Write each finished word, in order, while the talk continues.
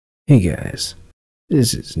Hey guys,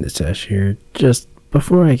 this is Nitesh here. Just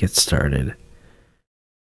before I get started,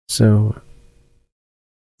 so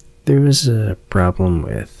there was a problem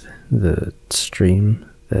with the stream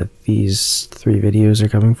that these 3 videos are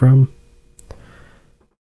coming from,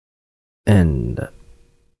 and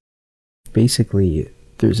basically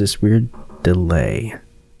there's this weird delay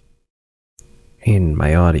in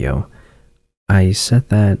my audio. I set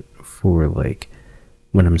that for like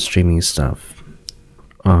when I'm streaming stuff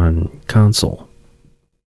on console,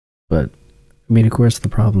 but I mean, of course, the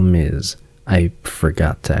problem is I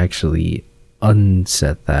forgot to actually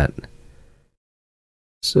unset that.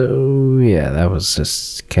 So yeah, that was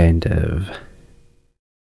just kind of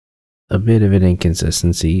a bit of an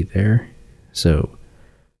inconsistency there. So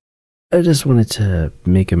I just wanted to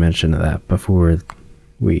make a mention of that before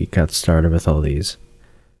we got started with all these.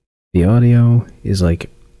 The audio is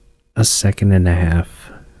like a 1.5 seconds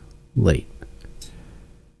late.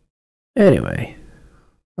 Anyway,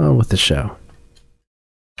 on with the show.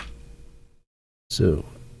 So,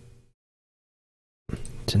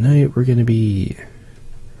 tonight we're going to be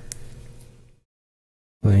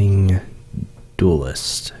playing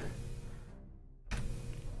Duelyst.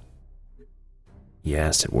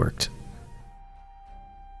 Yes, it worked.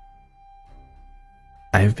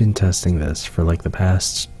 I've been testing this for like the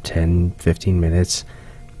past 10-15 minutes.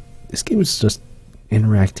 This game is just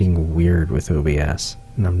interacting weird with OBS,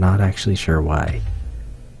 and I'm not actually sure why.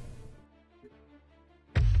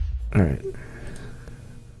 Alright.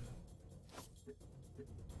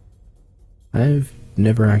 I've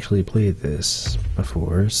never actually played this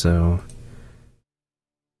before, so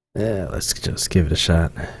yeah, let's just give it a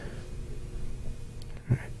shot.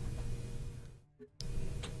 Alright.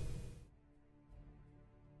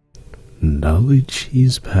 Knowledge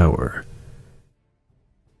is power.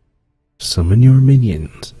 Summon your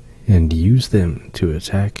minions and use them to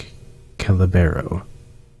attack Calibero.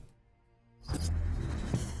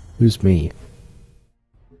 Who's me?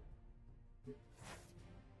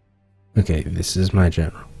 Okay, this is my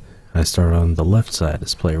general. I start on the left side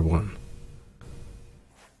as player 1.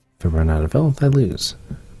 If I run out of health, I lose.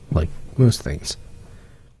 Like most things.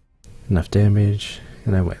 Enough damage,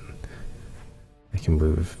 and I win. I can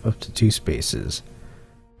move up to 2 spaces.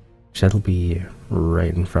 That'll be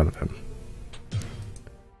right in front of him.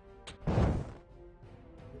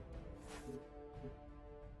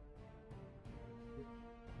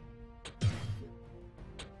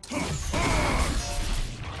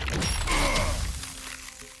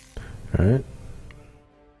 Alright.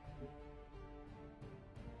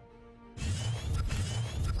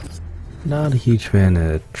 Not a huge fan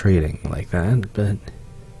of trading like that, but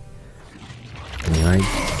I mean, I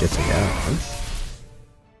guess I got it.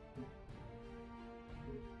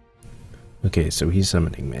 Okay, so he's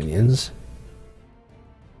summoning minions.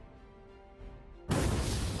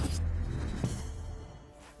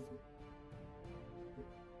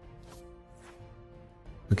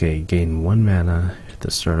 Okay, gain 1 mana at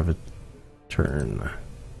the start of a turn.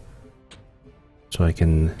 So I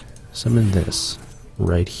can summon this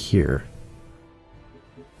right here.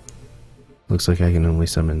 Looks like I can only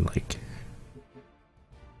summon like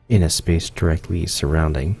in a space directly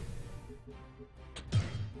surrounding.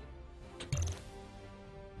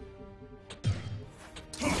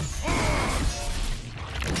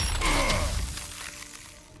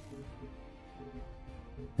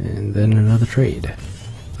 And then another trade.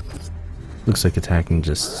 Looks like attacking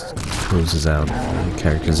just closes out the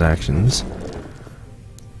character's actions.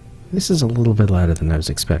 This is a little bit louder than I was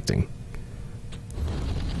expecting.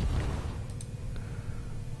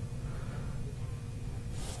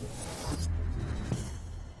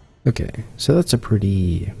 Okay, so that's a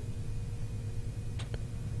pretty...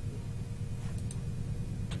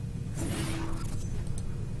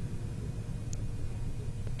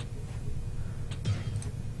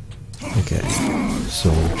 Okay,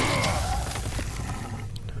 so...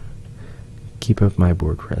 keep up my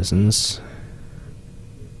board presence.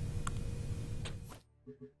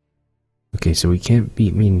 Okay, so he can't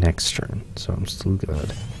beat me next turn, so I'm still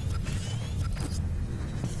good.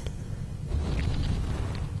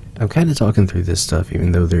 I'm kind of talking through this stuff,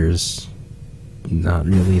 even though there's not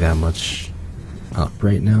really that much up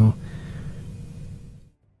right now.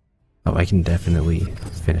 Oh, I can definitely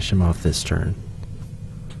finish him off this turn.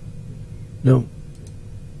 Nope.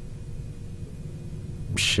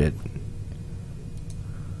 Shit.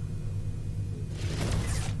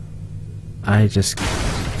 I just...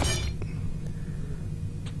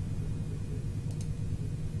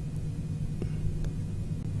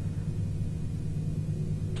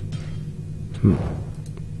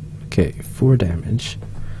 Okay, 4 damage.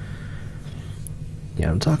 Yeah,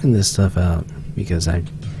 I'm talking this stuff out because I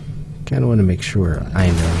kind of want to make sure I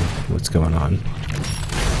know what's going on.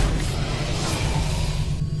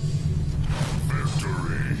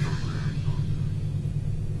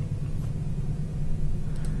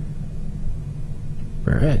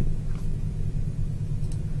 Alright.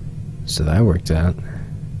 So that worked out.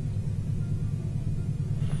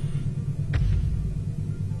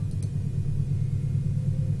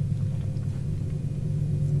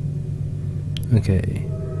 Okay.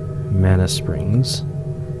 Mana Springs.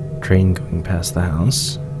 Train going past the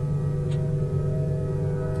house.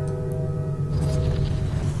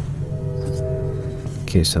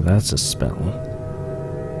 Okay, so that's a spell.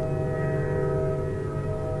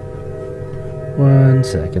 1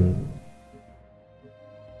 second.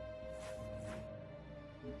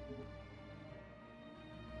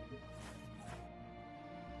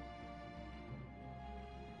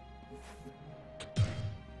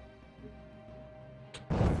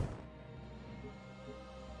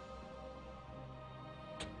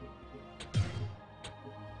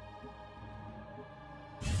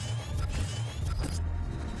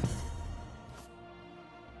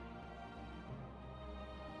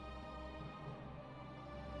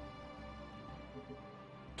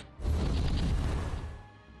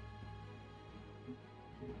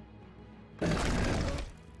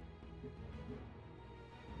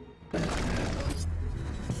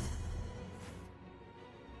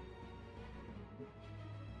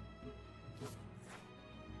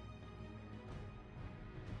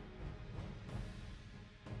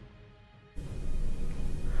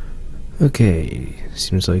 Okay,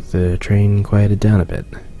 seems like the train quieted down a bit.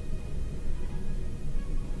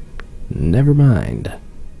 Never mind.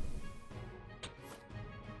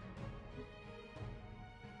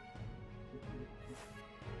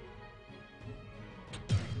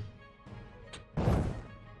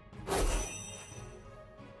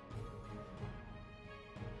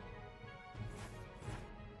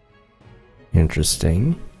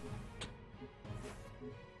 Interesting.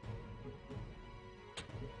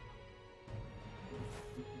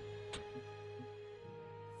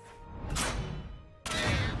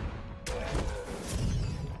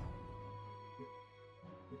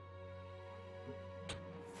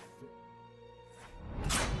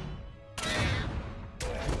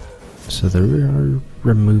 So there are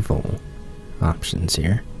removal options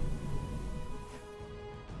here.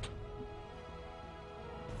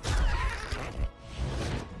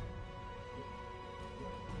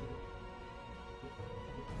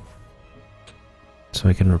 So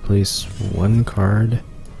I can replace one card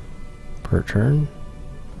per turn.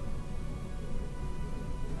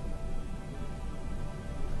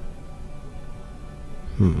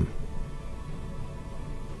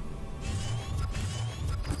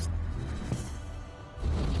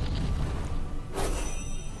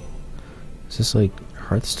 Is this like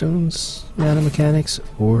Hearthstone's mana mechanics,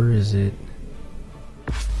 or is it...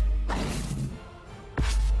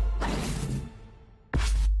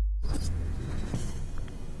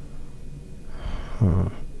 Huh.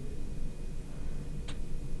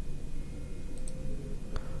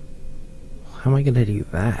 How am I gonna do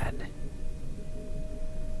that?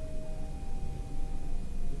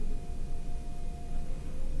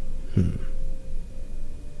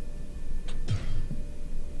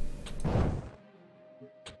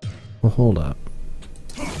 Well, hold up.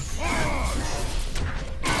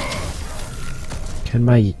 Can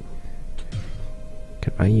my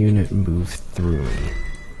unit move through me?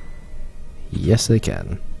 Yes, they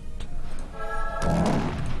can.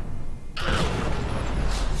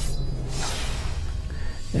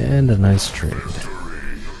 And a nice trade.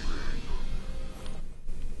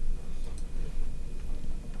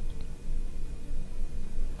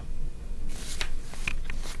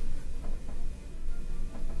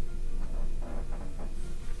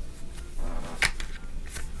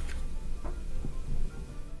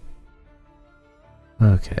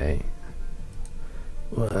 Okay.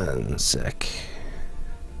 1 sec.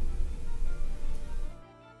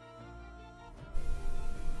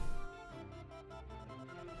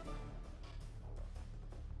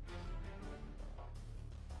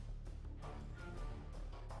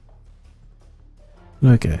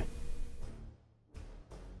 Okay.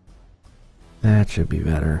 That should be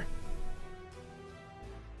better.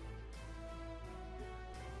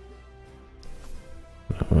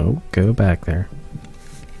 Oh, go back there.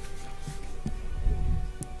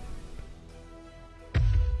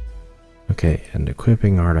 Okay, and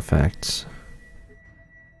equipping artifacts.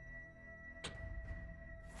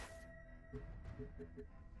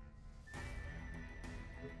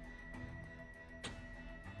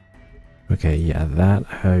 Okay, yeah, that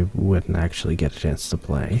I wouldn't actually get a chance to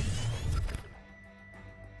play.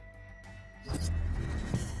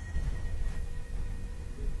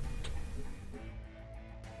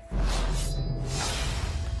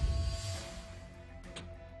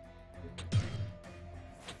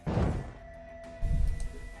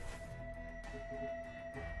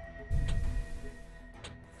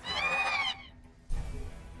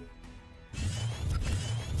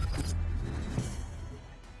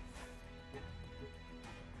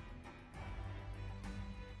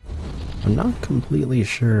 I'm not completely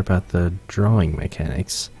sure about the drawing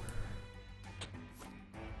mechanics.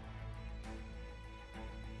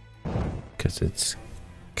 Because it's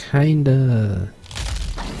kinda...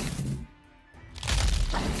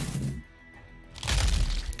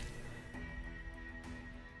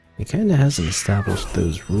 It kinda hasn't established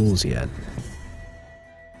those rules yet.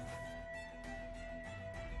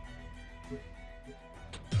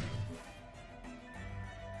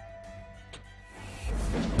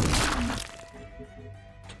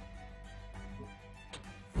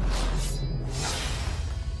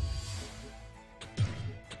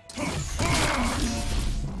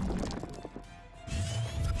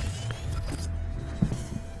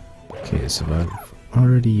 Okay, so I've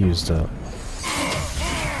already used up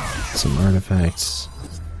some artifacts.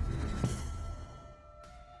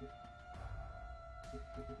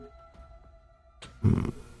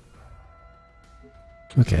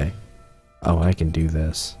 Okay. Oh, I can do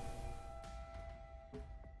this.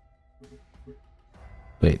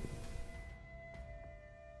 Wait.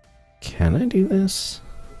 Can I do this?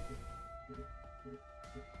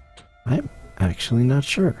 I'm actually not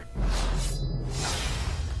sure.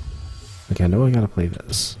 Okay, I know I gotta play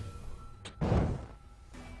this.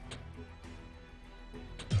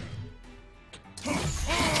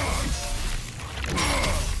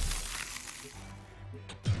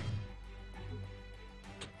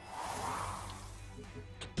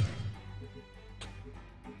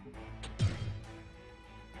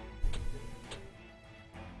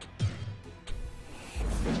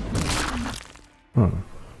 Huh.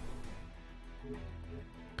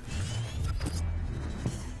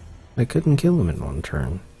 I couldn't kill him in one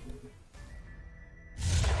turn.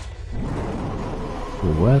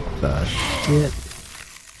 What the shit?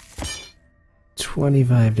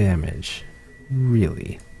 25 damage.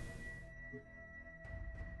 Really?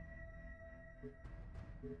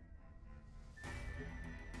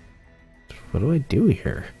 What do I do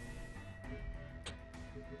here?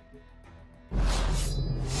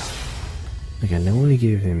 Like, I know I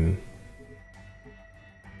gave him...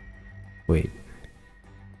 Wait.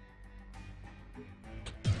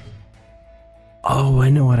 Oh, I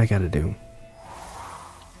know what I gotta do.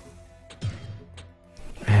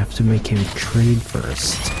 I have to make him trade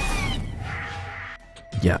first.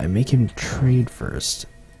 Yeah, I make him trade first.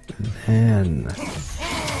 Then...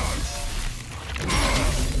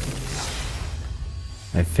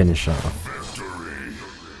 I finish off.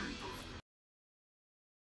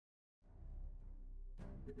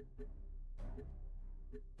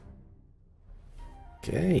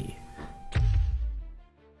 Okay.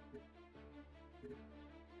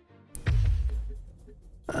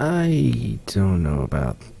 I don't know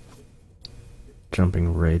about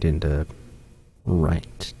jumping right into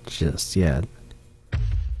right just yet.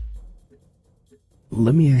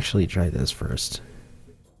 Let me actually try this first.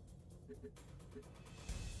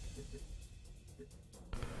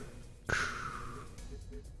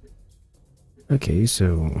 Okay,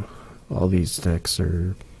 so all these decks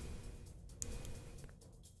are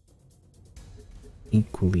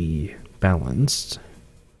equally balanced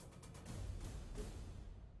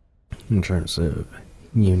in terms of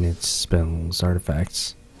units, spells,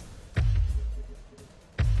 artifacts.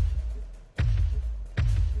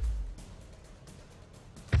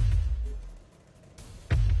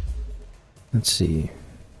 Let's see.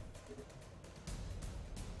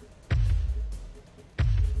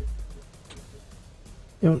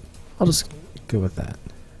 You know, I'll just go with that.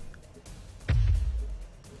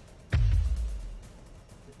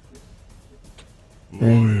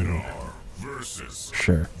 And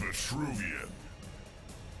sure.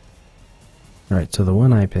 Alright, so the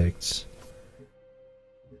one I picked.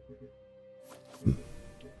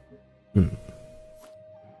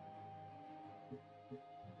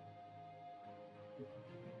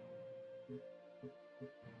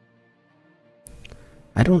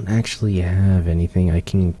 I don't actually have anything I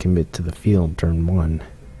can commit to the field turn 1.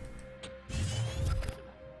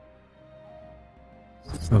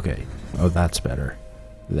 Okay. Oh, that's better.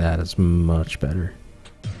 That is much better.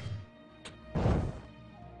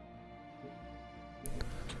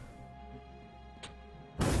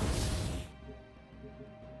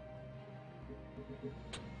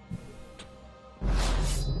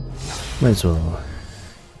 Might as well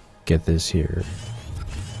get this here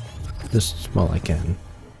just while I can.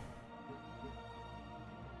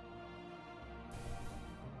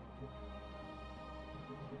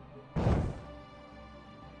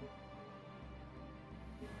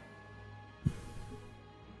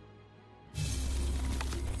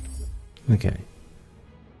 Okay.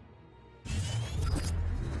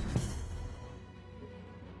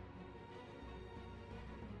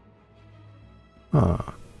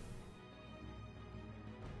 Ah.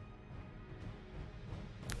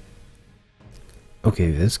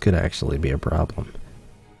 Okay, this could actually be a problem.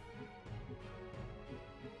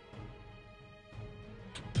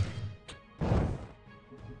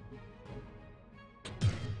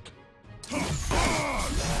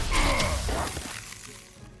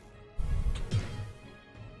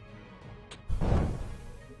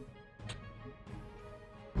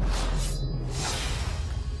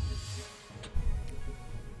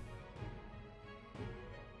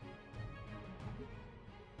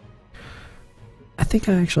 I think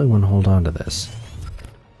I actually want to hold on to this.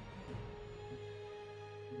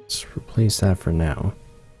 Let's replace that for now.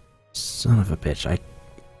 Son of a bitch,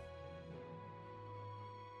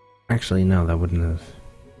 actually no, that wouldn't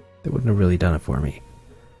have really done it for me.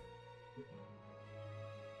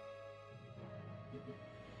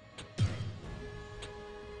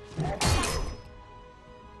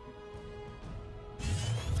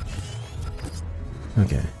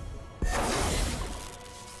 Okay.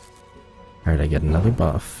 Alright, I get another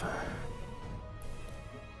buff.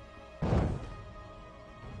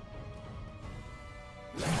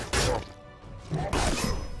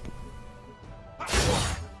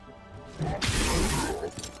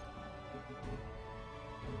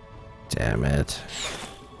 Damn it.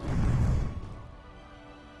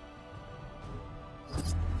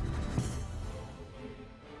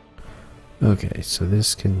 Okay, so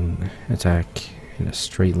this can attack in a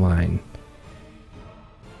straight line.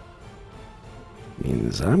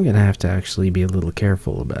 Means I'm gonna have to actually be a little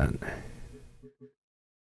careful about it.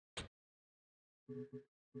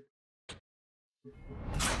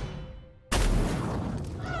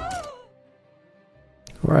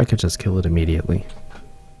 Or I could just kill it immediately.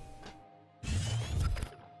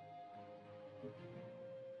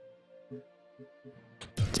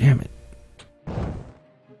 Damn it.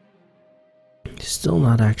 Still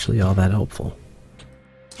not actually all that helpful.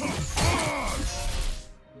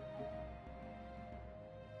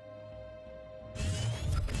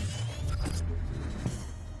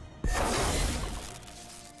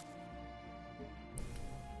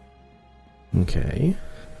 Okay.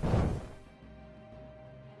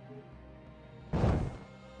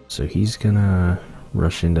 So he's gonna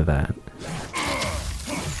rush into that.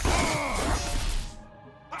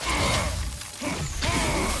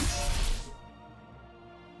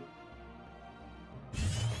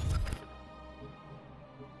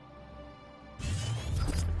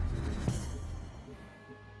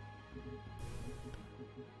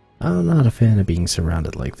 I'm not a fan of being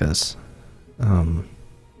surrounded like this.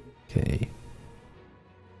 Okay.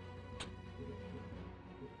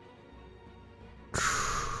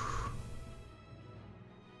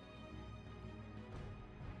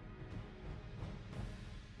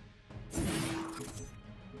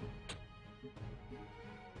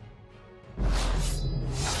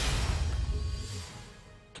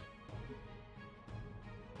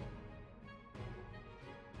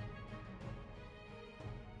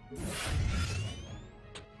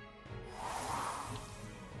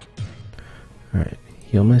 Alright,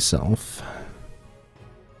 heal myself.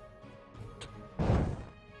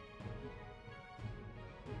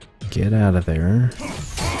 Get out of there.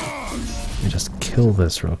 And just kill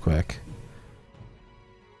this real quick.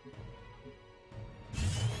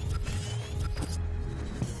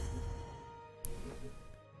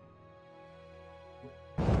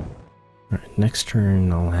 Alright, next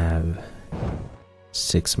turn I'll have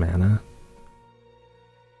 6 mana.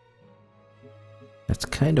 That's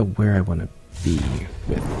kind of where I want to be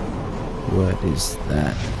with. What is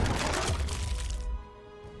that?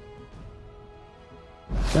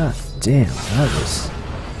 God damn, that was...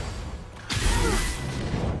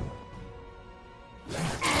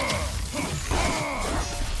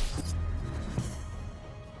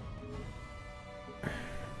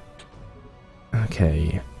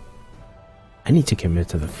 Okay. I need to commit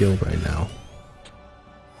to the field right now.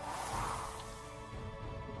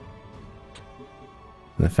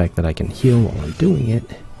 And the fact that I can heal while I'm doing it,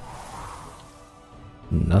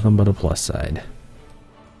 nothing but a plus side.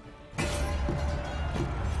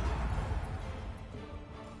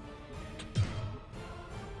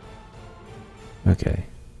 Okay.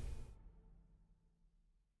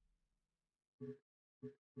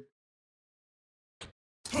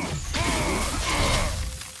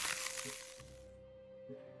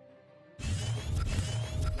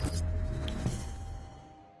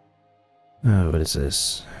 Oh, what is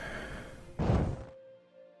this?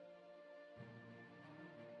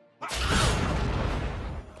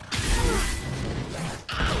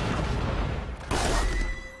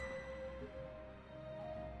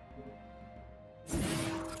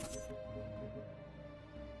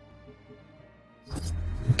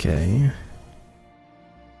 Okay.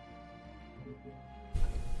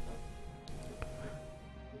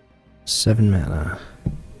 Seven mana.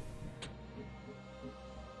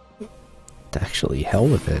 Actually, hell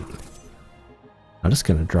with it. I'm just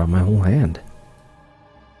gonna draw my whole hand.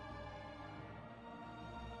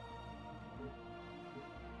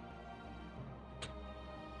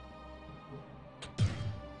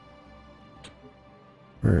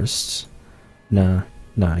 First. Nah,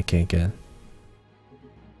 I can't get.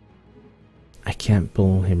 I can't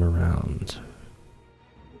pull him around.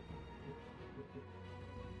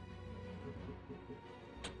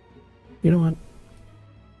 You know what?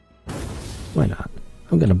 Why not?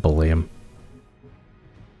 I'm gonna bully him.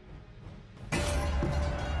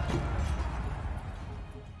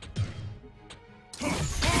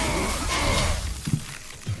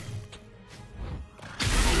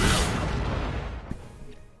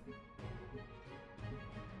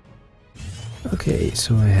 Okay,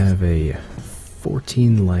 so I have a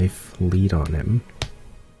 14 life lead on him.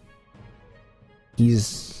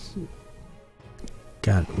 He's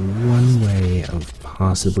got one way of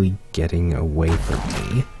possibly getting away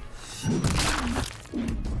from me.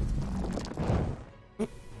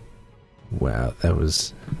 Wow, that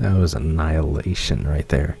was annihilation right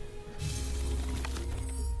there.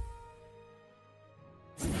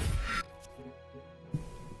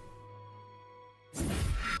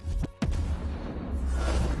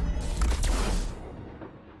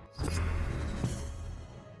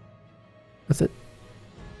 What's it?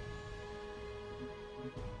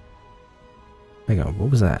 Hang on, what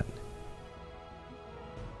was that?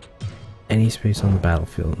 Any space on the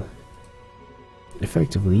battlefield.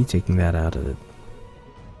 Effectively taking that out of it.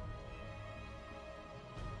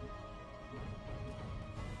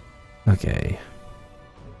 Okay.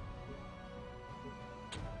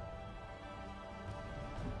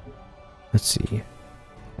 Let's see.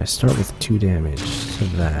 I start with 2 damage to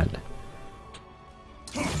that.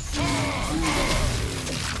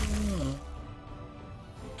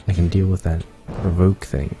 I can deal with that provoke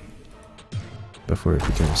thing before it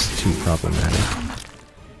becomes too problematic.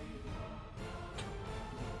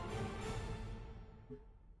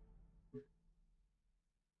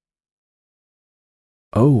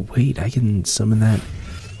 Oh wait, I can summon that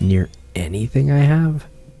near anything I have?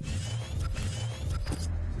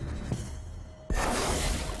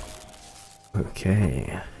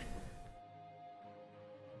 Okay.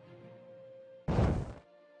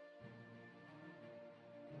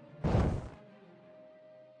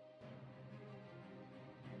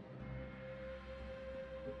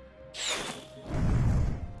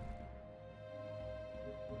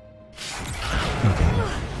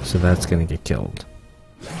 So that's gonna get killed.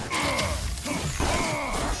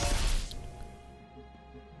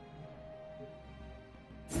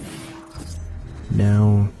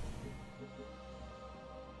 Now,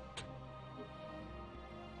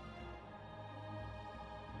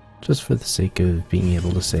 just for the sake of being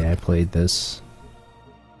able to say I played this,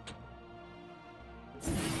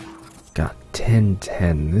 got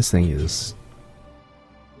 10-10. This thing is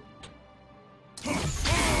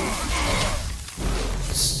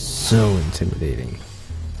so intimidating.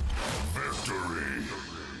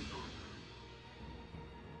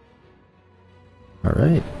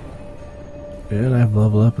 Alright. And I've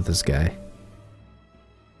leveled up with this guy.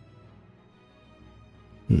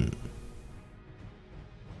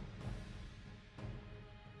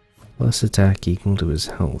 Plus attack equal to his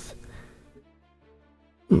health.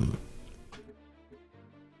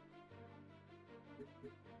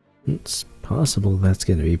 It's possible that's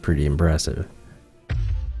going to be pretty impressive.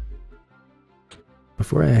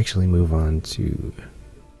 Before I actually move on to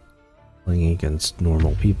playing against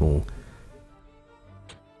normal people,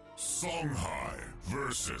 Songhai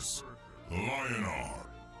versus Lionar.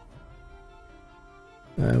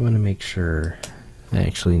 I want to make sure I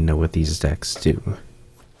actually know what these decks do.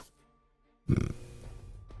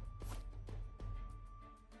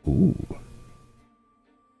 Ooh.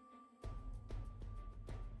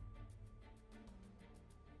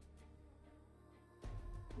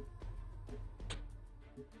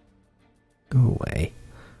 Go away.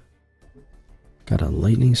 Got a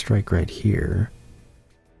lightning strike right here.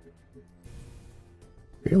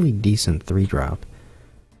 Fairly decent 3-drop.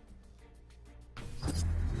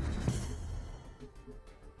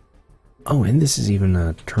 Oh, and this is even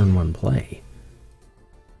a turn 1 play.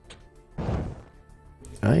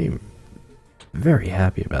 I'm very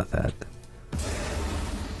happy about that.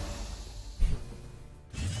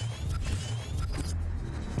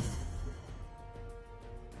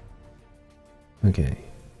 Okay.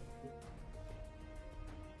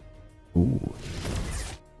 Ooh.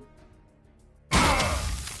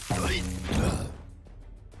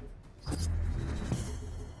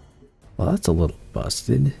 Well, that's a little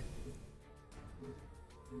busted.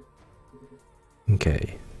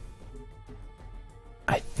 Okay.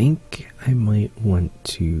 I think I might want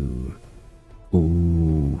to...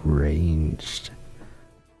 Ooh, ranged.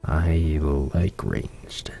 I like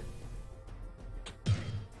ranged.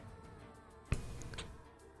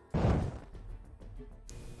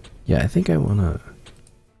 Yeah, I think I want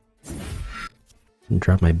to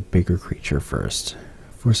drop my bigger creature first.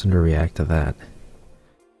 Force him to react to that.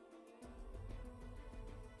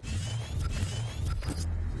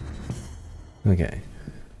 Okay.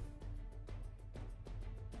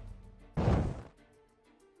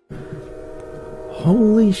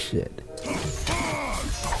 Holy shit.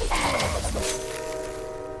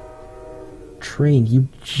 Train, you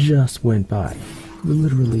just went by.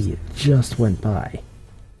 Literally, it just went by.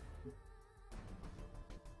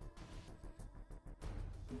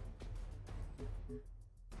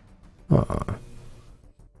 Aw.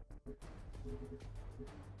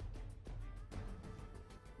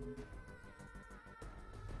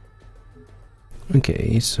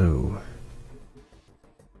 Okay, so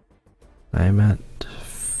I'm at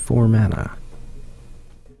 4 mana.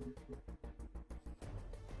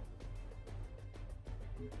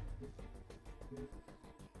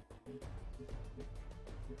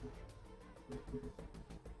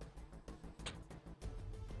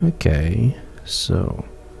 Okay, so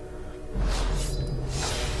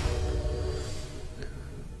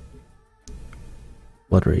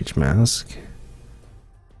Blood Rage Mask.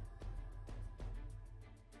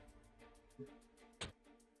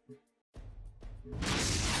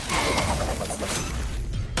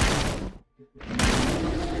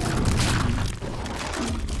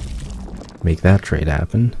 Make that trade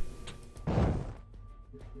happen.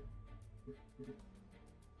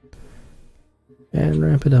 And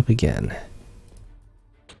ramp it up again.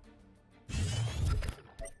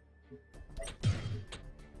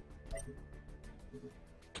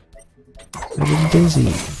 I've been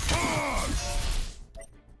busy.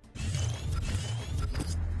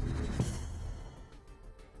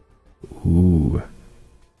 Ooh.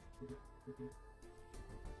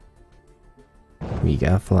 We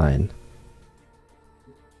got flying.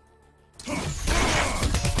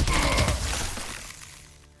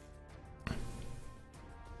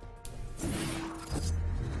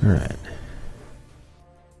 Alright.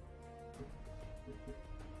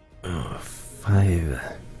 Oh, 5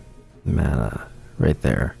 mana right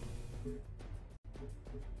there.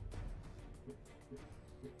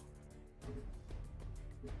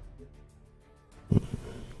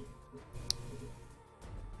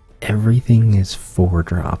 Everything is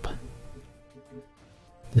 4-drop.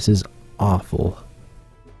 This is awful.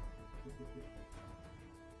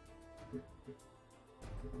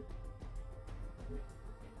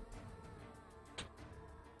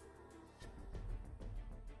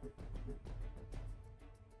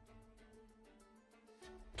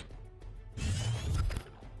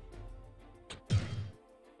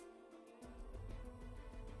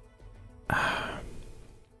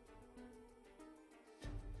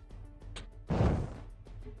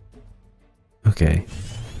 Okay.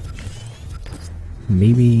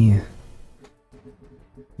 Maybe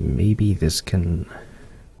this can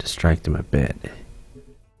distract him a bit.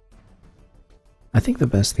 I think the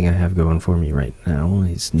best thing I have going for me right now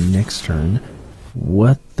is next turn.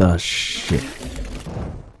 What the shit?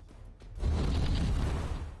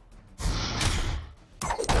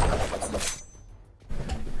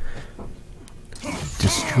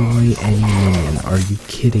 Destroy any minion. Are you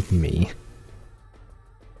kidding me?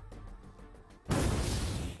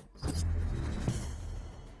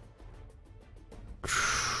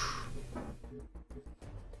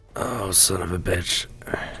 Oh, son of a bitch.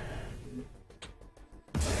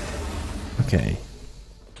 Okay.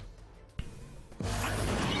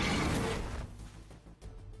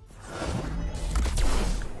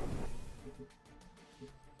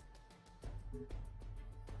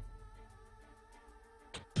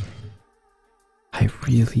 I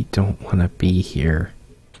really don't want to be here.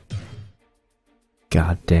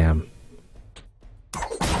 God damn.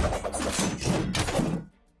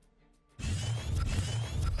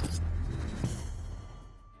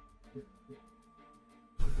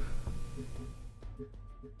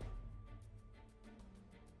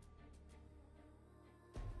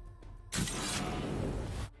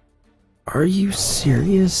 Are you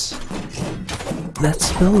serious? That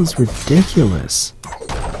spell is ridiculous.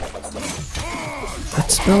 That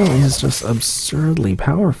spell is just absurdly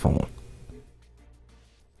powerful.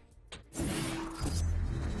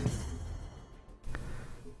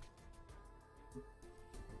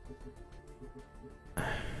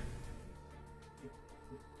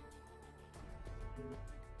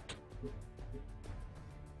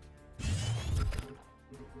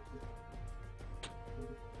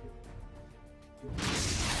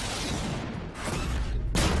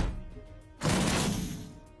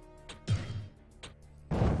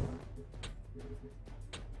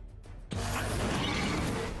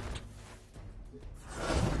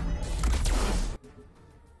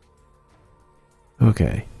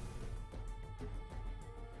 Okay.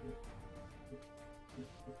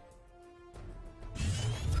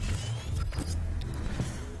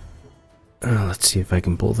 Let's see if I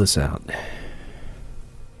can pull this out.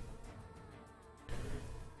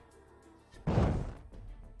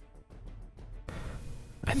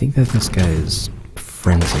 I think that this guy's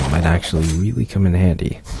frenzy might actually really come in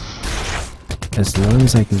handy. As long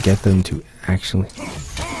as I can get them to actually...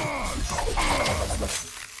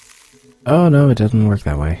 Oh no, it doesn't work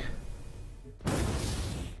that way.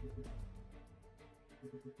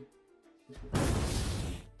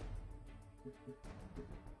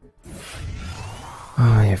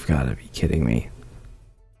 Oh, you've got to be kidding me.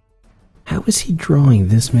 How is he drawing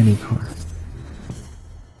this many cards?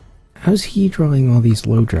 How's he drawing all these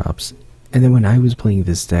low drops? And then when I was playing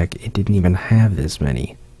this deck, it didn't even have this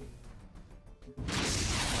many.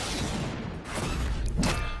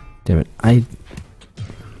 Damn it,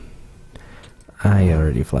 I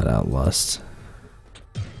already flat out lost.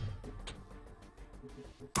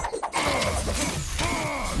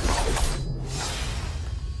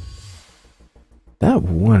 That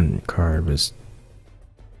one card was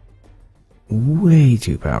way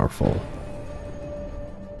too powerful.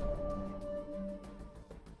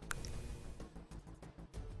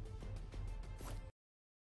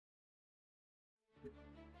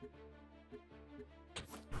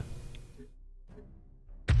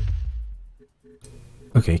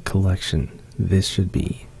 Okay, collection. This should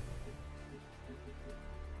be.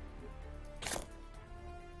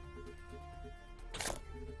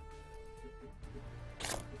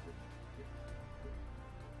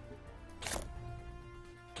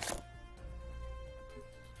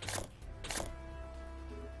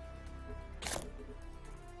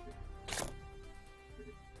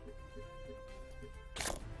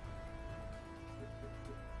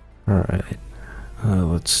 Alright.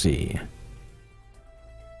 Let's see.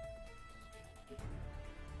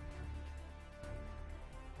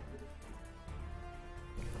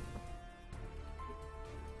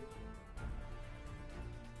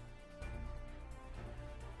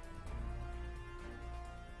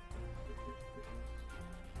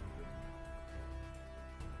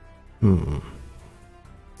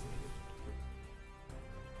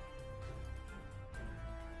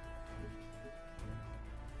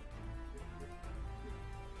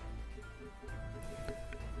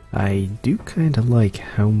 I do kind of like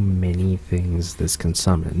how many things this can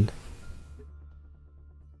summon.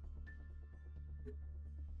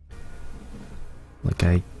 Like,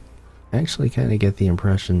 I actually kind of get the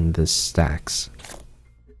impression this stacks.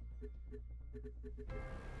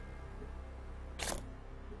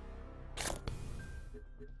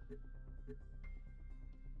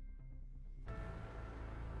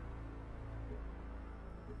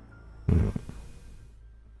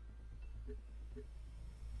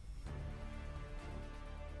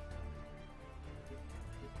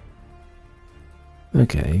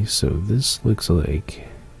 Okay, so this looks like...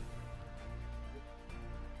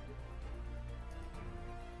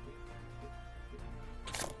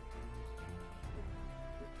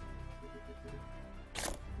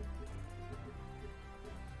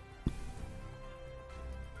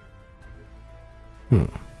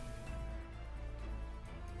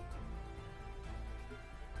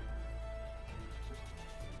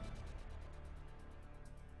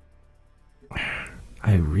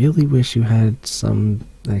 I really wish you had some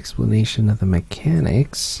explanation of the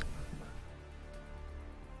mechanics.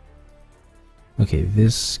 Okay,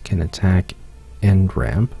 this can attack and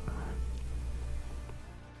ramp.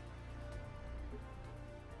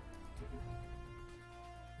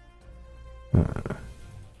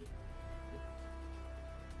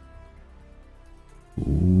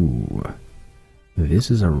 Ooh,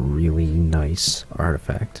 this is a really nice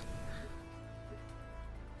artifact.